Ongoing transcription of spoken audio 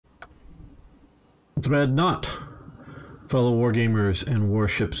Dreadnought. Fellow wargamers and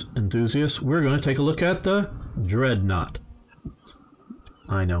warships enthusiasts, we're going to take a look at the Dreadnought.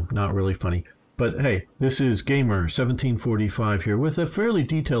 I know, not really funny. But hey, this is Gamer 1745 here with a fairly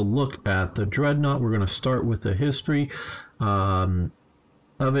detailed look at the Dreadnought. We're going to start with the history of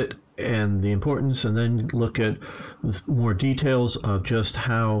it and the importance, and then look at more details of just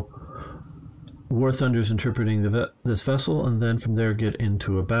how War Thunder's interpreting this vessel, and then from there get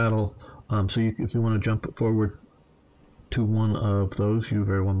into a battle. So if you want to jump forward to one of those, you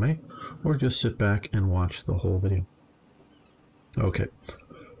very well may, or just sit back and watch the whole video. Okay.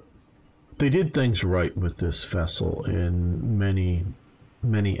 They did things right with this vessel in many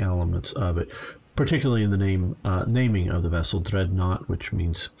elements of it, particularly in the naming of the vessel, Dreadnought, which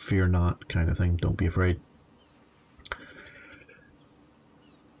means fear not kind of thing, don't be afraid.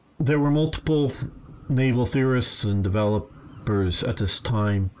 There were multiple naval theorists and developers at this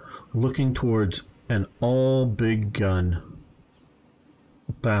time looking towards an all big gun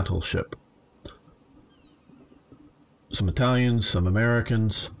battleship. Some Italians, some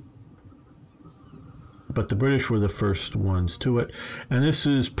Americans, but the British were the first ones to it, and this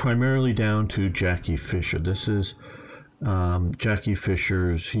is primarily down to Jacky Fisher. This is Jacky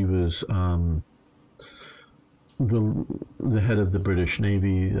Fisher's. He was the head of the British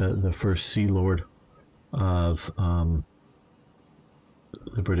Navy, the first Sea Lord of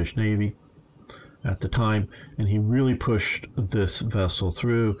the British Navy at the time, and he really pushed this vessel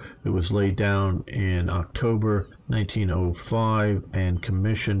through. It was laid down in October 1905 and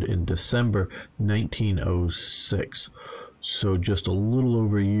commissioned in December 1906. So just a little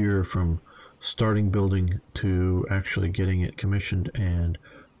over a year from starting building to actually getting it commissioned and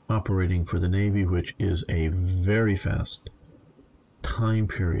operating for the Navy, which is a very fast time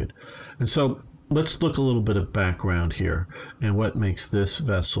period. And so let's look a little bit of background here and what makes this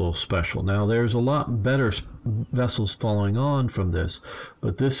vessel special. Now, there's a lot better vessels following on from this,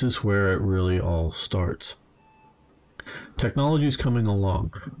 but this is where it really all starts. Technology is coming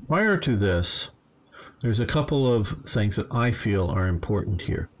along. Prior to this, there's a couple of things that I feel are important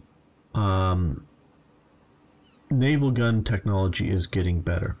here. Naval gun technology is getting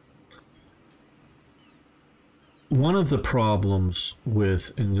better. One of the problems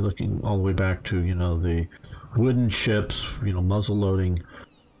with, and looking all the way back to, the wooden ships, muzzle loading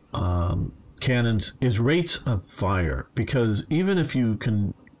cannons, is rates of fire. Because even if you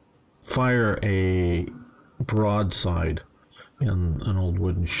can fire a broadside in an old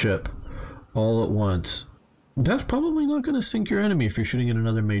wooden ship all at once, that's probably not going to sink your enemy if you're shooting at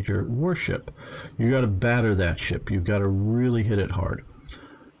another major warship. You got to batter that ship. You've got to really hit it hard.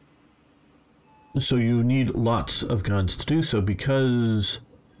 So you need lots of guns to do so, because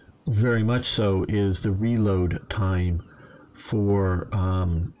very much so is the reload time for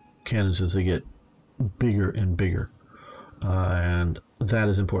cannons as they get bigger and bigger. And that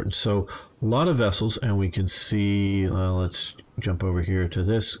is important. So a lot of vessels, and we can see, let's jump over here to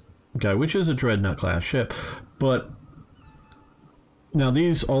this guy, which is a Dreadnought class ship. But now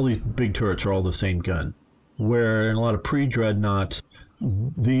all these big turrets are all the same gun, where in a lot of pre-dreadnoughts,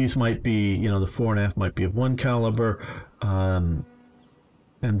 these might be, the 4.5 might be of one caliber, and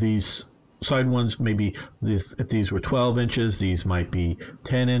these side ones, maybe if these were 12 inches, these might be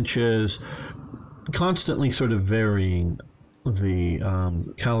 10 inches, constantly sort of varying the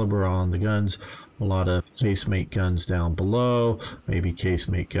caliber on the guns. A lot of casemate guns down below, maybe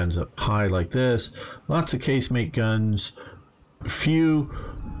casemate guns up high like this, lots of casemate guns, few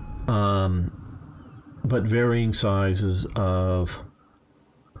but varying sizes of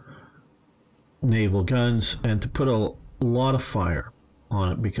naval guns, and to put a lot of fire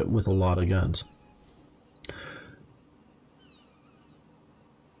on it because with a lot of guns.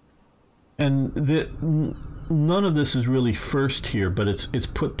 And none of this is really first here, but it's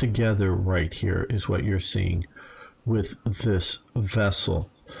put together right here is what you're seeing with this vessel.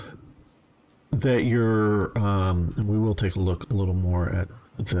 That you're, and we will take a look a little more at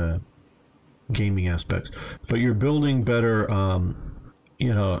the gaming aspects, but you're building better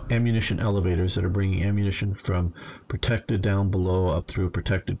ammunition elevators that are bringing ammunition from protected down below up through a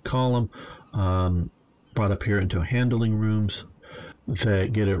protected column, brought up here into handling rooms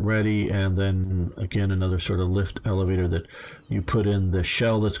that get it ready, and then again another sort of lift elevator that you put in the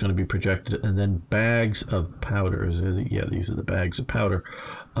shell that's going to be projected, and then bags of powders. Yeah, these are the bags of powder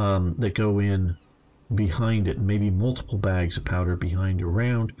that go in behind it, maybe multiple bags of powder behind your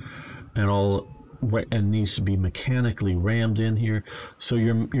round, and needs to be mechanically rammed in here. So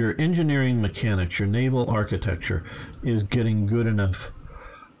your engineering mechanics, your naval architecture is getting good enough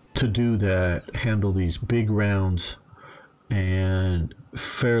to do that, handle these big rounds and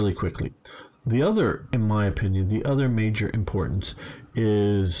fairly quickly. The other, in my opinion, the other major importance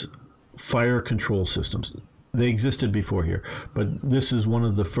is fire control systems. They existed before here, but this is one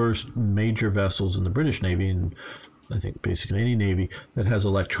of the first major vessels in the British Navy, and I think basically any Navy, that has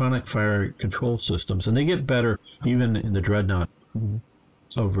electronic fire control systems. And they get better even in the Dreadnought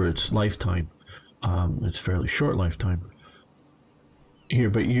over its lifetime. It's fairly short lifetime here,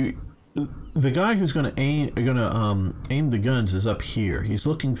 but the guy who's going to aim the guns is up here. He's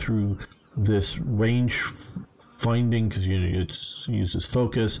looking through this range finding, because it uses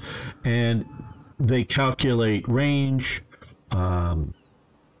focus, and they calculate range and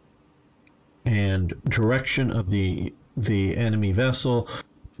direction of the enemy vessel,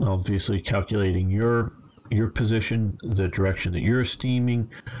 obviously calculating your position, the direction that you're steaming,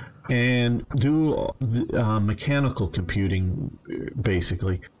 and do mechanical computing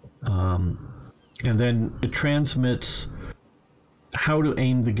basically, and then it transmits how to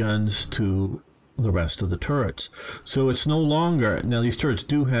aim the guns to the rest of the turrets. So it's no longer, now these turrets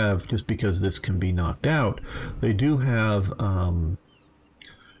do have, just because this can be knocked out, they do have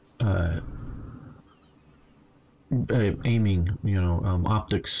aiming,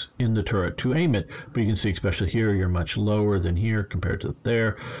 optics in the turret to aim it, but you can see especially here you're much lower than here compared to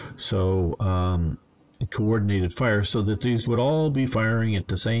there, so coordinated fire, so that these would all be firing at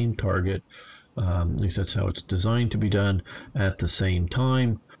the same target. At least that's how it's designed to be done, at the same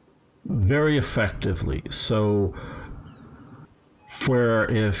time, very effectively. So where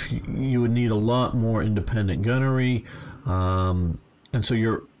if you would need a lot more independent gunnery, and so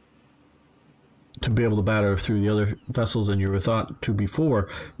you're to be able to batter through the other vessels than you were thought to before,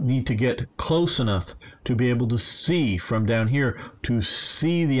 need to get close enough to be able to see from down here, to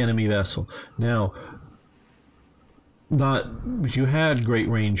see the enemy vessel. Now, you had great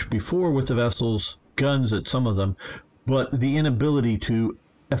range before with the vessels, guns at some of them, but the inability to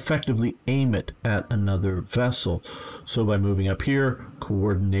effectively aim it at another vessel. So by moving up here,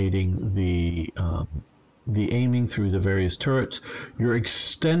 coordinating the aiming through the various turrets, you're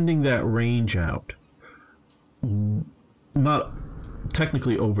extending that range out, not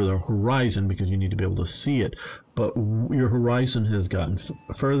technically over the horizon, because you need to be able to see it, but your horizon has gotten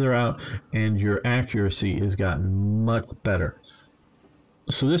further out and your accuracy has gotten much better.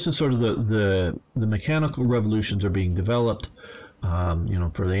 So this is sort of the mechanical revolutions are being developed,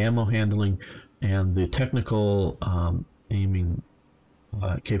 for the ammo handling, and the technical aiming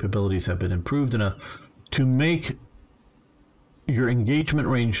capabilities have been improved enough to make your engagement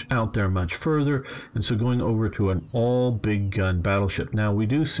range out there much further. And so going over to an all big gun battleship. Now we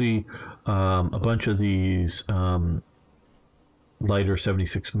do see a bunch of these lighter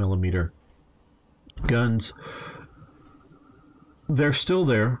 76 millimeter guns. They're still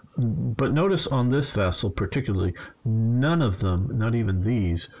there, but notice on this vessel particularly, none of them, not even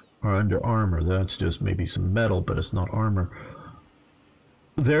these, are under armor. That's just maybe some metal, but it's not armor.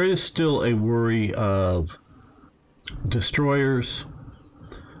 There is still a worry of destroyers,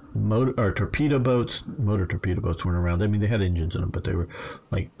 torpedo boats. Motor torpedo boats weren't around. I mean, they had engines in them, but they were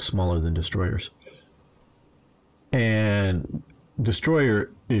like smaller than destroyers. And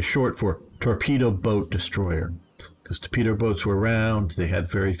destroyer is short for torpedo boat destroyer, because torpedo boats were around. They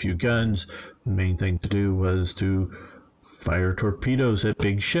had very few guns. The main thing to do was to fire torpedoes at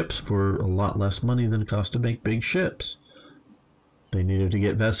big ships for a lot less money than it cost to make big ships. They needed to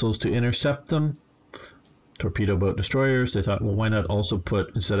get vessels to intercept them. Torpedo boat destroyers. They thought, well, why not also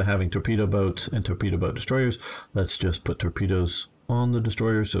put, instead of having torpedo boats and torpedo boat destroyers, let's just put torpedoes on the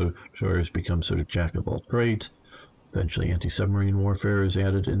destroyers, so destroyers become sort of jack of all trades. Eventually anti-submarine warfare is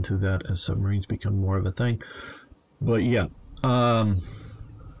added into that as submarines become more of a thing. But yeah,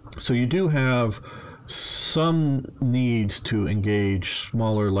 so you do have some needs to engage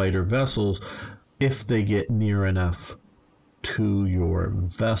smaller, lighter vessels if they get near enough to your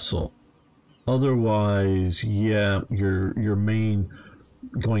vessel. Otherwise, yeah, your main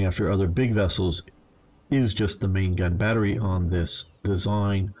going after other big vessels is just the main gun battery on this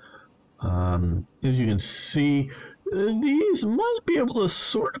design. As you can see, these might be able to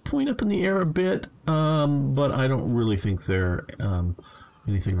sort of point up in the air a bit, but I don't really think they're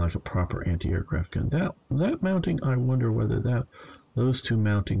anything like a proper anti-aircraft gun. That mounting, I wonder whether those two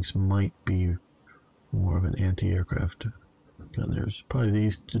mountings might be more of an anti-aircraft gun. There's probably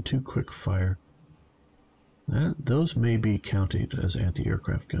the two quick fire. Those may be counted as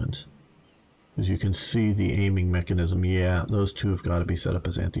anti-aircraft guns. As you can see the aiming mechanism, yeah, those two have got to be set up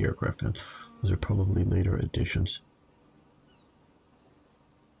as anti-aircraft guns. Those are probably later additions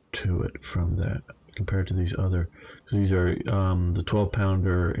to it from that, compared to these other, because these are the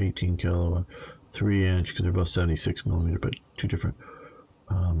 12-pounder, 18 kilo, 3-inch, because they're both 76 millimeter, but two different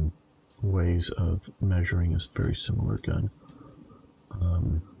ways of measuring a very similar gun.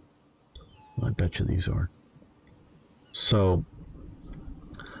 I bet you these are. So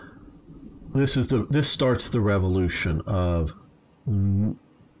this starts the revolution of main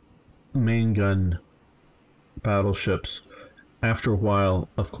gun battleships. After a while,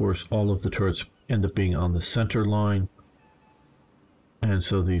 of course, all of the turrets end up being on the center line, and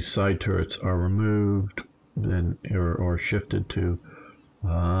so these side turrets are removed then or shifted to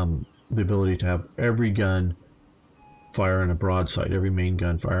the ability to have every gun fire on a broadside, every main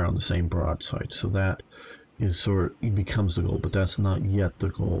gun fire on the same broadside. So that is it becomes the goal, but that's not yet the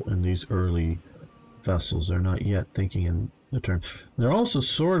goal in these early vessels. They're not yet thinking in the terms. They're also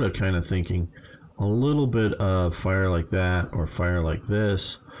sort of kind of thinking a little bit of fire like that or fire like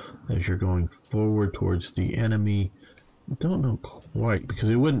this as you're going forward towards the enemy. I don't know quite, because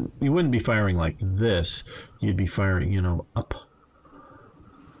you wouldn't be firing like this. You'd be firing, you know, up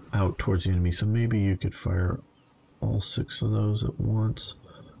out towards the enemy. So maybe you could fire all 6 of those at once.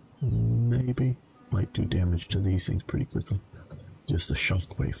 Maybe might do damage to these things pretty quickly. Just a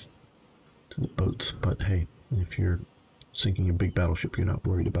shockwave to the boats. But hey, if you're sinking a big battleship, you're not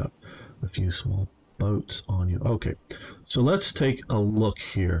worried about a few small boats on you. Okay, so let's take a look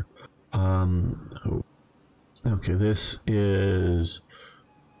here. Okay, this is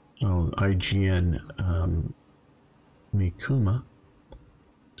IGN Mikuma.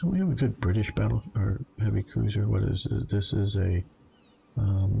 Don't we have a good British battle or heavy cruiser? What is this? This is a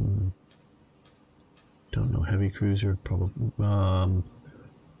don't know, heavy cruiser, probably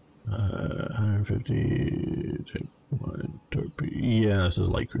 150. Take one torpedo. Yeah, this is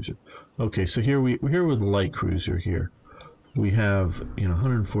a light cruiser. Okay, so we're here with a light cruiser here. We have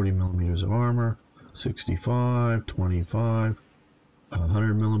 140 millimeters of armor, 65, 25,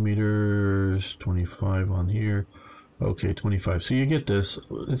 100 millimeters, 25 on here. Okay, 25. So you get this.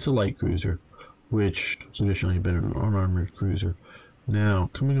 It's a light cruiser, which traditionally has been an armored cruiser. Now,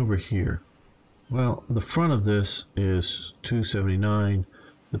 coming over here. Well, the front of this is 279.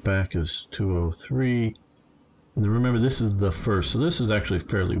 The back is 203. And remember, this is the first. So this is actually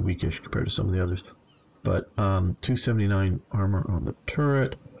fairly weakish compared to some of the others. But 279 armor on the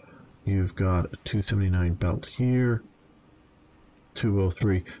turret. You've got a 279 belt here.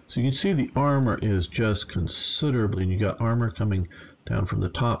 203. So you can see the armor is just considerably, and you got armor coming down from the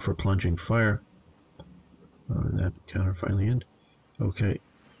top for plunging fire. That counter finally end. Okay.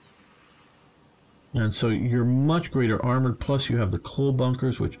 And so you're much greater armored, plus you have the coal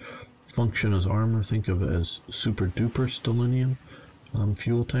bunkers, which function as armor. Think of it as super duper stellinium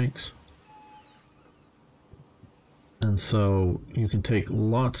fuel tanks. And so you can take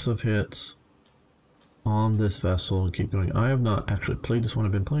lots of hits on this vessel and keep going. I have not actually played this one.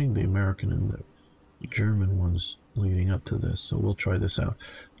 I've been playing the American and the German ones leading up to this, so we'll try this out.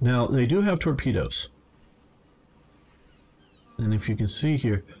 Now, they do have torpedoes. And if you can see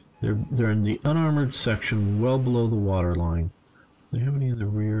here, they're in the unarmored section well below the water line. Do they have any in the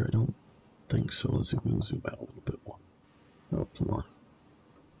rear? I don't think so. Let's see if we can zoom out a little bit more. Oh, come on.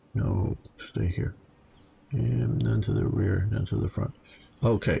 No, stay here. And then to the rear, then to the front.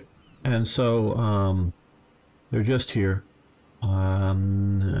 Okay, and so they're just here.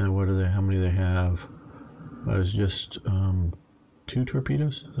 And what are they? How many do they have? It's just 2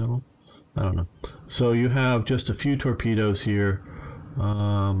 torpedoes. Is that all? I don't know. So you have just a few torpedoes here.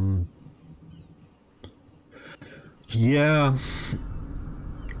 Yeah,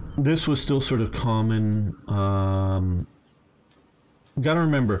 this was still sort of common. Got to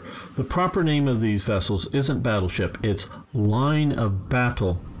remember, the proper name of these vessels isn't battleship, it's line of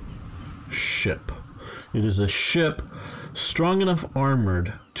battle ship. It is a ship strong enough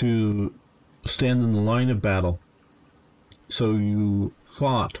armored to stand in the line of battle. So you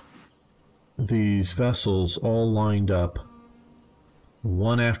fought these vessels all lined up,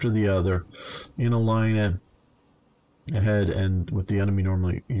 one after the other, in a line ahead, and with the enemy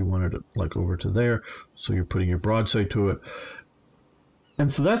normally you wanted it like over to there, so you're putting your broadside to it. And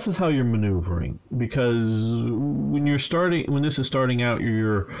so this is how you're maneuvering, because when this is starting out,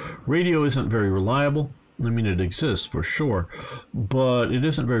 your radio isn't very reliable. I mean, it exists for sure, but it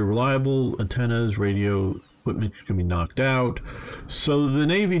isn't very reliable. Antennas, radio equipment can be knocked out. So the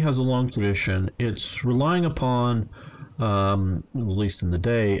Navy has a long tradition. It's relying upon, at least in the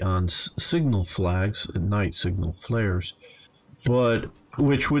day, on signal flags, at night signal flares, but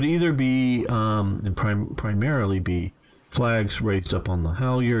which would either be, and primarily be, flags raised up on the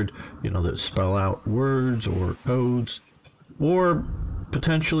halyard, that spell out words or codes, or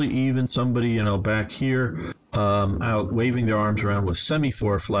potentially even somebody, back here, out waving their arms around with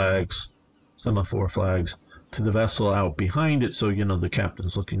semaphore flags to the vessel out behind it, so, the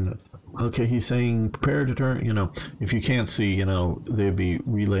captain's looking to Okay, he's saying prepare to turn. You know, if you can't see, you know, they'd be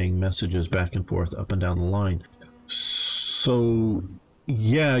relaying messages back and forth up and down the line. So,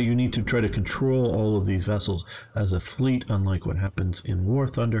 yeah, you need to try to control all of these vessels as a fleet, unlike what happens in War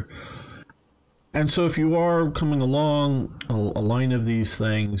Thunder. And so, if you are coming along a line of these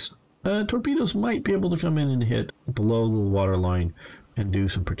things, torpedoes might be able to come in and hit below the waterline and do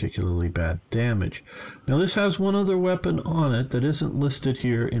some particularly bad damage. Now, this has one other weapon on it that isn't listed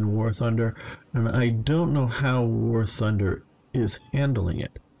here in War Thunder, and I don't know how War Thunder is handling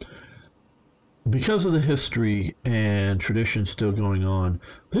it. Because of the history and tradition still going on,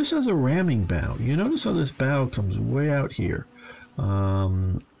 this has a ramming bow. You notice how this bow comes way out here.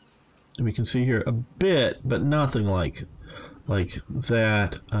 We can see here a bit, but nothing like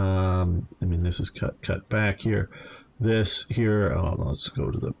that. I mean, this is cut back here. This here, oh, let's go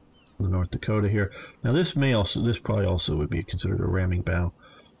to the North Dakota here. Now this probably also would be considered a ramming bow.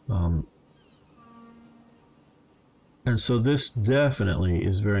 And so this definitely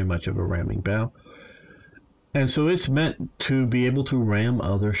is very much of a ramming bow. And so it's meant to be able to ram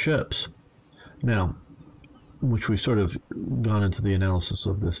other ships. Now, which we sort of gone into the analysis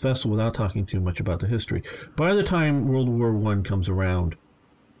of this vessel without talking too much about the history. By the time World War I comes around,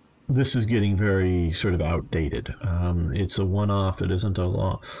 this is getting very sort of outdated. It's a one-off. It isn't a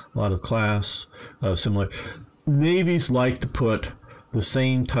lot of class similar. Navies like to put the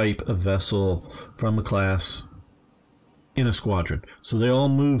same type of vessel from a class in a squadron, so they all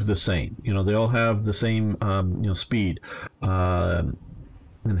move the same. You know, they all have the same speed and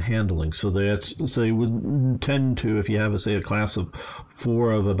handling. So they would tend to, if you have say a class of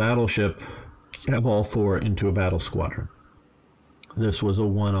 4 of a battleship, have all 4 into a battle squadron. This was a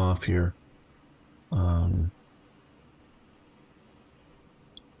one-off here.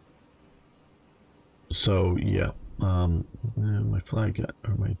 So yeah, my flag got,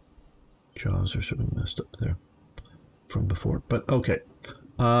 or my jaws are sort of messed up there from before, but okay.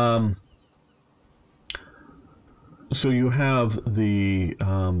 So you have the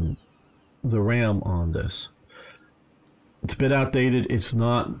RAM on this. It's a bit outdated. It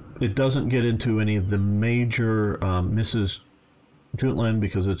doesn't get into any of the major Mrs. Jutland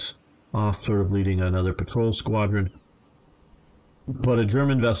because it's off sort of leading another patrol squadron. But a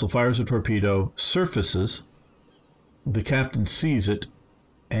German vessel fires a torpedo, surfaces, the captain sees it,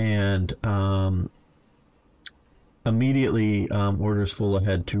 and immediately orders full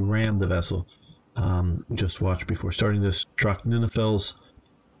ahead to ram the vessel. Just watch before starting this. Truck Ninnefeld's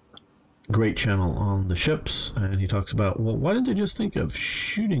great channel on the ships, and he talks about, well, why didn't they just think of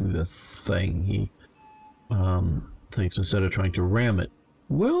shooting the thing? He thinks instead of trying to ram it.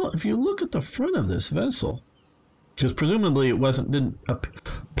 Well, if you look at the front of this vessel, because presumably it didn't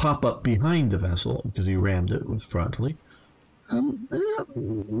pop up behind the vessel because he rammed it with frontally.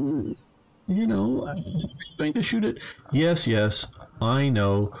 You know, going to shoot it. Yes, I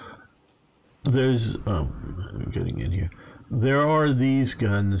know. There's I'm getting in here. There are these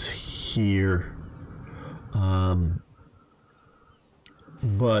guns here,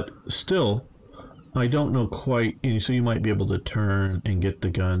 but still, I don't know quite. So you might be able to turn and get the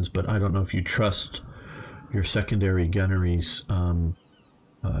guns, but I don't know if you trust your secondary gunnery's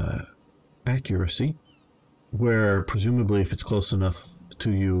accuracy. Where presumably, if it's close enough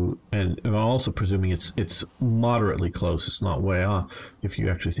to you, and I'm also presuming it's moderately close. It's not way off. If you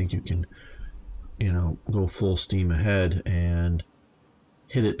actually think you can, go full steam ahead and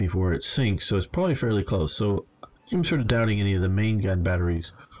hit it before it sinks, so it's probably fairly close. So I'm sort of doubting any of the main gun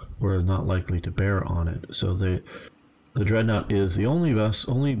batteries were not likely to bear on it. So the Dreadnought is the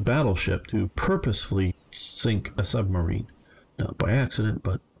only battleship to purposefully sink a submarine, not by accident,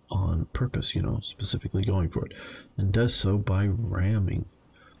 but on purpose. Specifically going for it, and does so by ramming.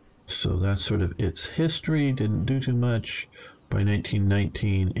 So that's sort of its history. Didn't do too much. By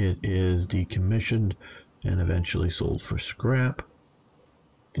 1919, it is decommissioned and eventually sold for scrap.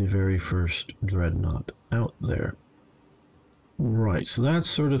 The very first Dreadnought out there. Right, so that's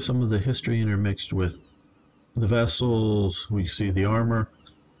sort of some of the history intermixed with the vessels. We see the armor,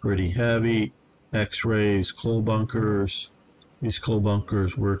 pretty heavy. X-rays, coal bunkers. These coal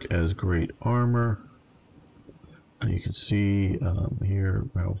bunkers work as great armor. And you can see here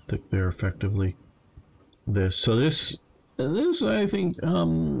how thick they're effectively. This I think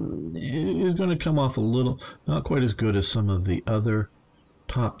is going to come off a little, not quite as good as some of the other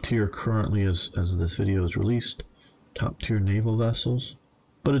top tier currently as this video is released, top tier naval vessels,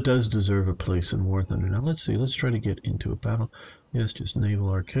 but it does deserve a place in War Thunder. Now let's see, let's try to get into a battle. Yes, just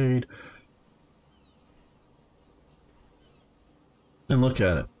naval arcade. And look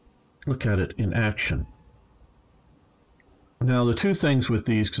at it in action. Now, the two things with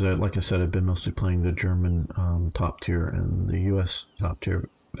these, because like I said, I've been mostly playing the German top tier and the U.S. top tier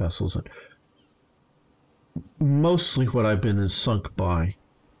vessels, and mostly what I've been sunk by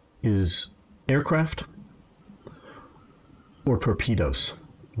is aircraft or torpedoes,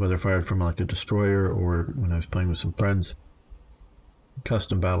 whether fired from like a destroyer or when I was playing with some friends,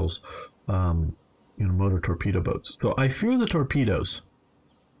 custom battles, motor torpedo boats. So I fear the torpedoes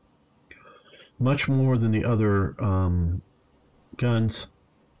much more than the other gun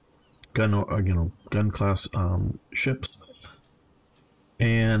class ships,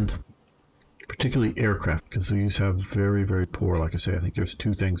 and particularly aircraft, because these have very, very poor, like I say, I think there's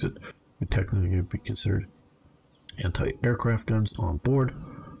two things that would technically be considered anti-aircraft guns on board,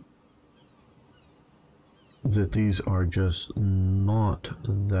 that these are just not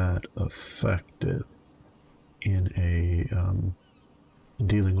that effective in a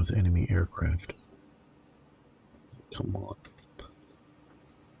dealing with enemy aircraft. Come on.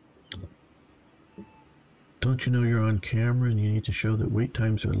 Don't you know you're on camera and you need to show that wait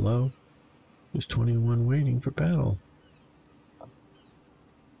times are low? There's 21 waiting for battle.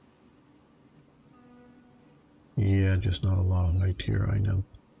 Yeah, just not a lot of light here, I know.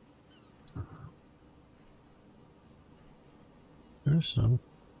 There's some.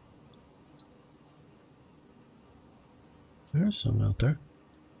 There's some out there.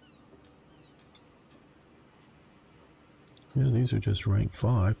 Yeah, these are just rank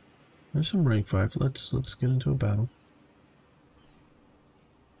 5. There's some rank 5. Let's get into a battle.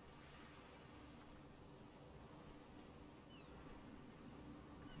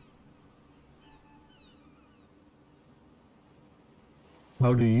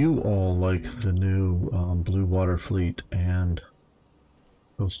 How do you all like the new Blue Water Fleet and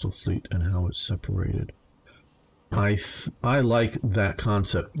Coastal Fleet and how it's separated? I like that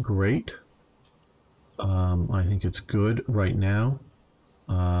concept great. I think it's good right now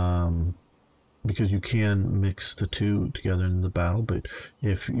because you can mix the two together in the battle, but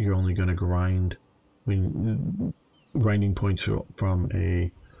if you're only going to grind, grinding points from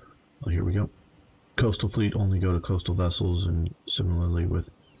a, oh, here we go, Coastal Fleet only go to coastal vessels, and similarly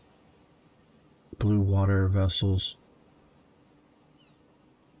with blue water vessels.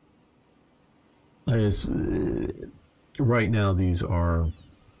 Right now these are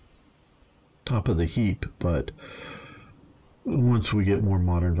top of the heap, but once we get more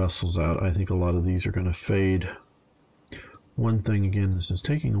modern vessels out, I think a lot of these are going to fade. One thing, again, this is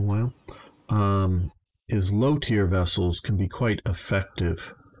taking a while, is low tier vessels can be quite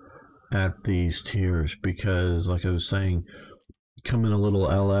effective at these tiers, because like I was saying, come in a little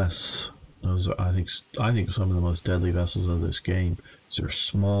LS, those are, I think some of the most deadly vessels of this game. They're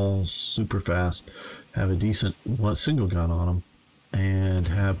small, super fast, have a decent single gun on them, and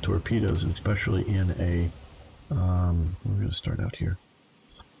have torpedoes, and especially in a we're going to start out here.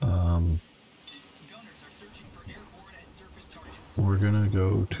 We're going to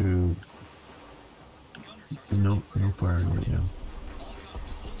go to no firing right now.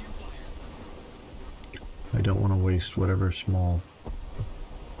 I don't want to waste whatever small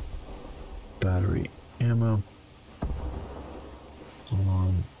battery ammo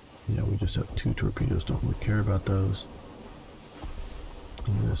on. Yeah, we just have 2 torpedoes, don't really care about those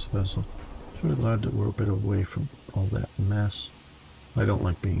in this vessel. It's really glad that we're a bit away from all that mess. I don't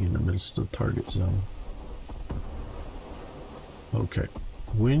like being in the midst of the target zone. Okay,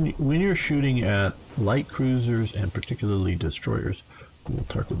 when you're shooting at light cruisers and particularly destroyers, we'll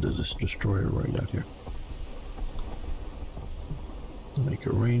target this destroyer right out here. Make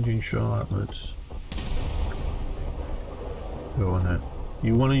a ranging shot. Let's go on that.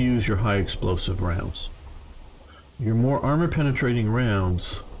 You want to use your high explosive rounds. Your more armor penetrating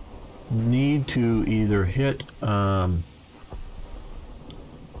rounds need to either hit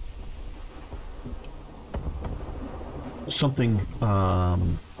something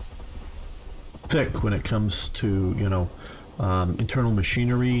thick when it comes to, you know, internal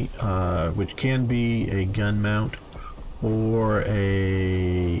machinery, which can be a gun mount or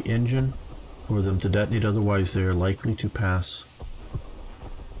a engine for them to detonate. Otherwise they're likely to pass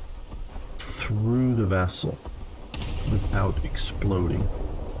through the vessel without exploding.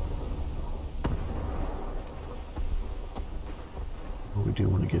 But we do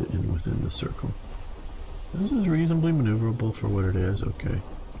want to get it in within the circle. This is reasonably maneuverable for what it is. Okay,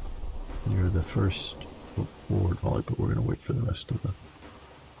 you're the first forward volley, but we're going to wait for the rest of the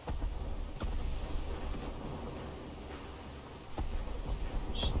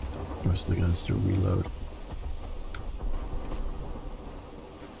guns to reload.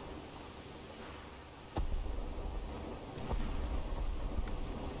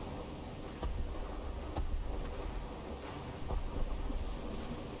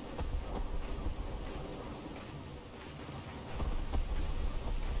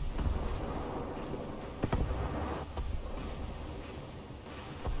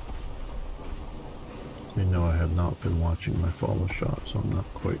 No, I have not been watching my follow shot, so I'm not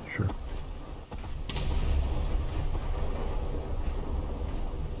quite sure.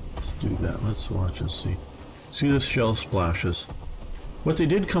 Let's do that. Let's watch and see. See the shell splashes. What they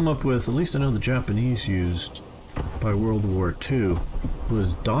did come up with, at least I know the Japanese used by World War II,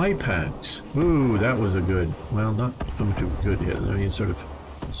 was die packs. Ooh, that was a good, well, not so much of a good hit. I mean, sort of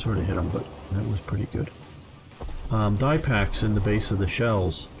hit them, but that was pretty good. Die packs in the base of the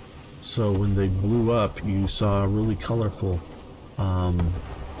shells. So when they blew up, you saw really colorful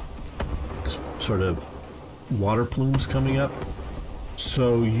sort of water plumes coming up.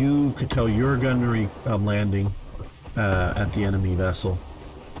 So you could tell your gunnery landing at the enemy vessel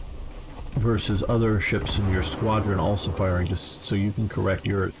versus other ships in your squadron also firing, just so you can correct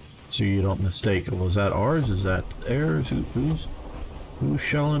your, so you don't mistake. Well, is that ours? Is that theirs? Whose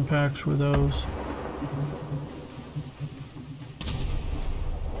shell impacts were those?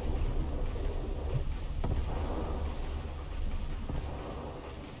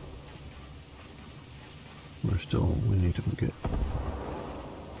 We need to get...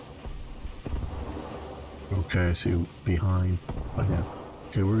 Okay, I see behind. Oh, yeah.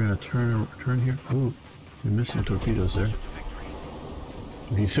 Okay, we're gonna turn here. Ooh, we're missing torpedoes there.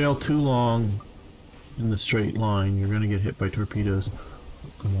 If you sail too long in the straight line, you're gonna get hit by torpedoes.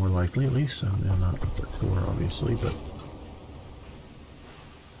 More likely, at least. Not with the core, obviously, but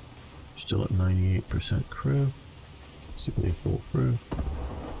still at 98% crew. Basically full crew.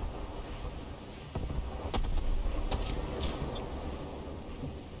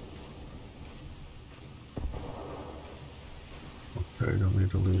 I don't need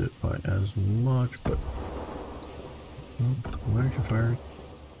to lead it by as much, but why aren't you firing?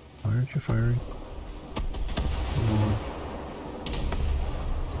 Why aren't you firing? Come on.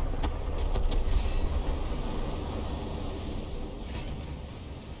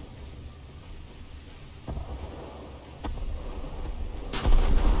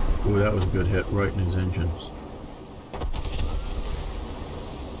 Ooh, that was a good hit right in his engines.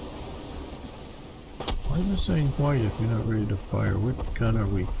 Why is it saying white if you're not ready to fire? What gun are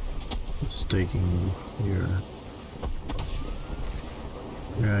we mistaking here?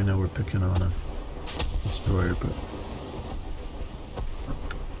 Yeah, I know we're picking on a destroyer, but...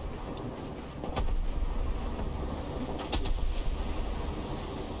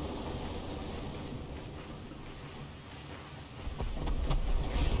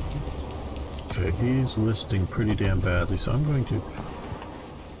 Okay, he's listing pretty damn badly, so I'm going to...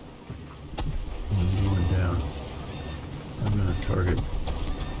 target.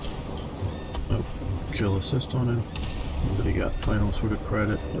 Oh, kill assist on him. But he got final sort of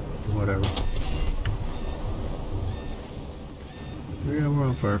credit, but whatever. Yeah, we're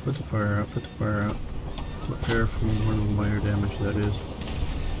on fire. Put the fire out. Put the fire out. Repair for whatever minor damage that is.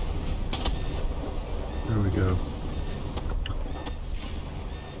 There we go.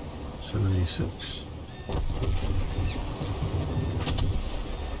 76.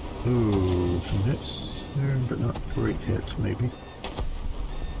 Ooh, some hits there, but not great hits, maybe.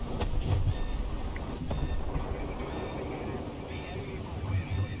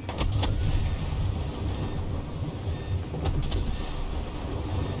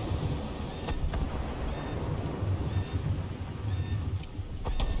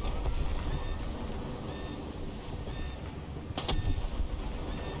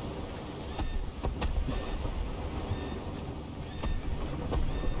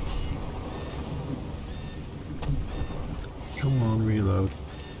 Come on, reload.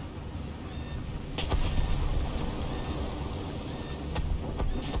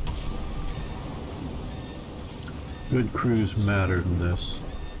 Good crews matter in this.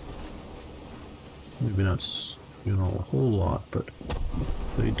 Maybe not, you know, a whole lot, but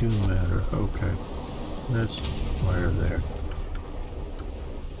they do matter. Okay, let's fire there.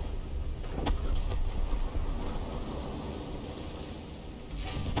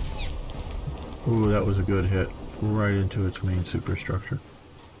 Ooh, that was a good hit. Right into its main superstructure.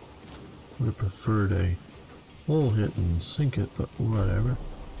 Would have preferred a full hit and sink it, but whatever.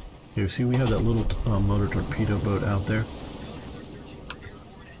 Okay, see, we have that little motor torpedo boat out there.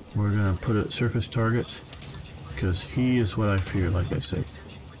 We're gonna put it surface targets, because he is what I fear, like I say.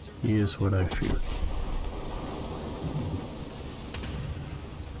 He is what I fear.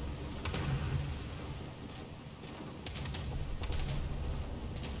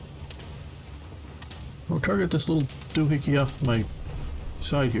 Oh, target this little doohickey off my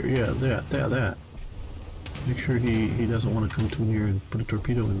side here. Yeah, that. Make sure he doesn't want to come too near and put a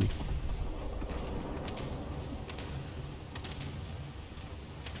torpedo in me.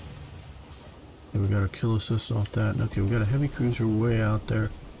 Okay, we got a kill assist off that. Okay, we got a heavy cruiser way out there.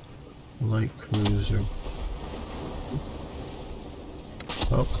 Light cruiser.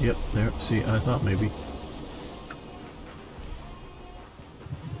 Oh, yep, there. See, I thought maybe.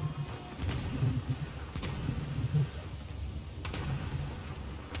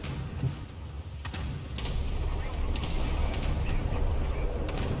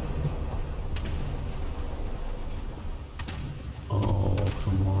 Oh,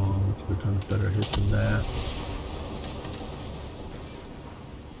 come on. Could have done a better hit than that.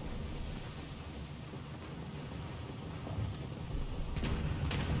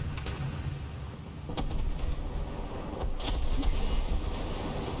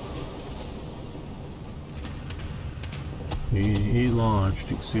 He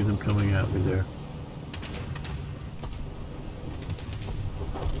launched. You can see them coming at me there.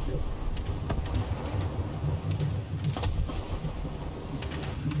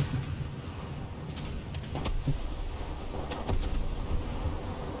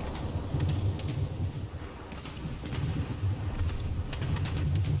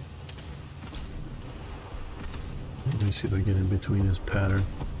 Let me see if I get in between his pattern.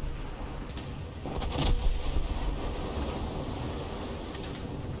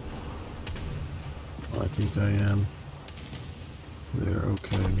 I think I am. There,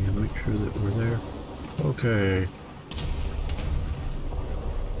 okay. I need to make sure that we're there. Okay.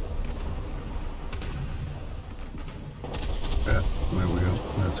 Yeah, there we go.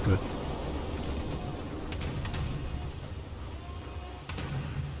 That's good.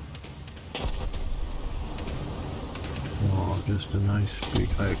 Oh, just a nice big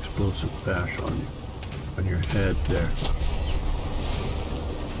high explosive bash on your head there.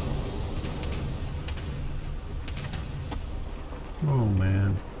 Oh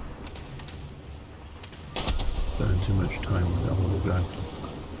man. Spending too much time with that little guy.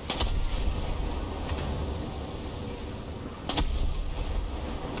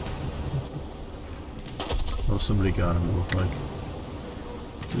 Oh, somebody got him, it looked like.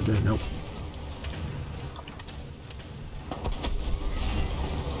 Did they? Nope.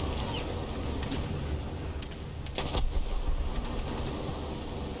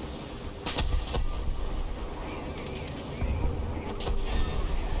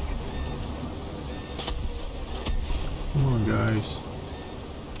 Come on, guys.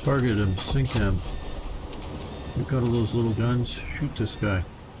 Target him, sink him. You got all those little guns? Shoot this guy.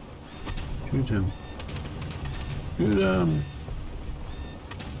 Shoot him. Shoot him!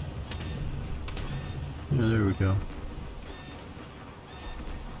 Yeah, there we go.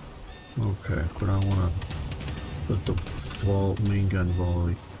 Okay, but I want to put the main gun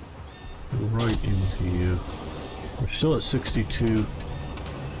volley right into you. We're still at 62.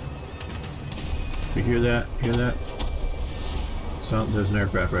 You hear that? Hear that? There's an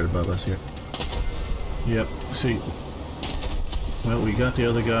aircraft right above us here. Yep, see. Well, we got the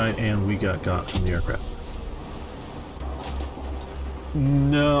other guy and we got from the aircraft.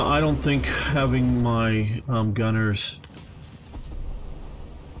 No, I don't think having my gunners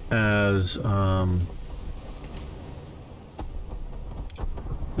as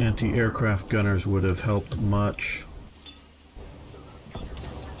anti-aircraft gunners would have helped much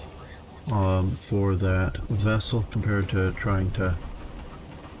for that vessel compared to trying to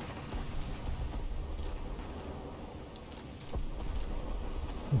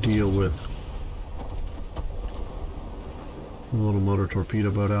deal with a little motor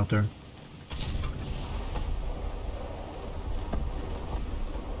torpedo boat out there.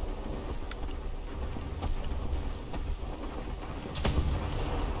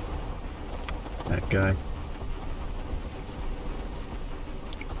 That guy.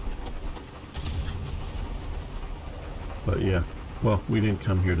 But yeah, well, we didn't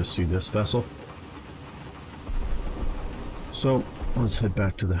come here to see this vessel. So, let's head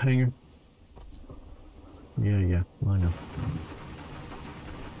back to the hangar. Yeah, I know.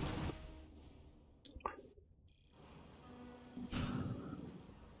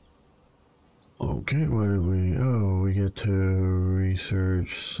 Okay, what did we... Oh, we get to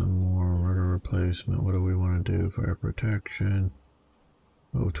research some more rudder replacement. What do we want to do? Fire protection.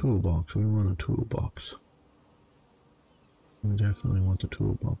 Oh, toolbox. We want a toolbox. We definitely want the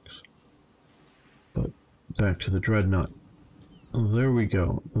toolbox. But back to the Dreadnought. There we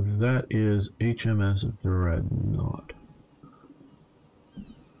go. That is HMS Dreadnought.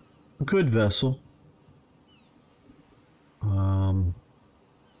 Good vessel.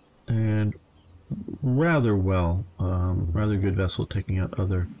 And rather good vessel taking out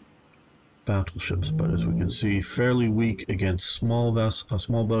other battleships, but as we can see, fairly weak against small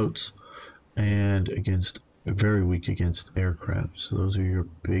boats, and very weak against aircraft. So those are your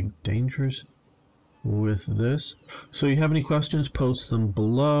big dangers with this. So you have any questions, post them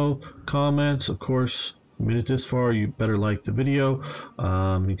below. Comments, of course, made it this far, you better like the video.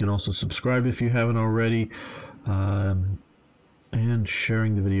 You can also subscribe if you haven't already. And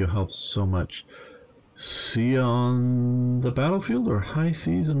sharing the video helps so much. See you on the battlefield or high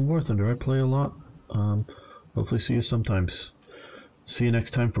seas in War Thunder. I play a lot. Hopefully see you sometimes. See you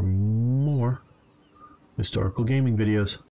next time for more historical gaming videos.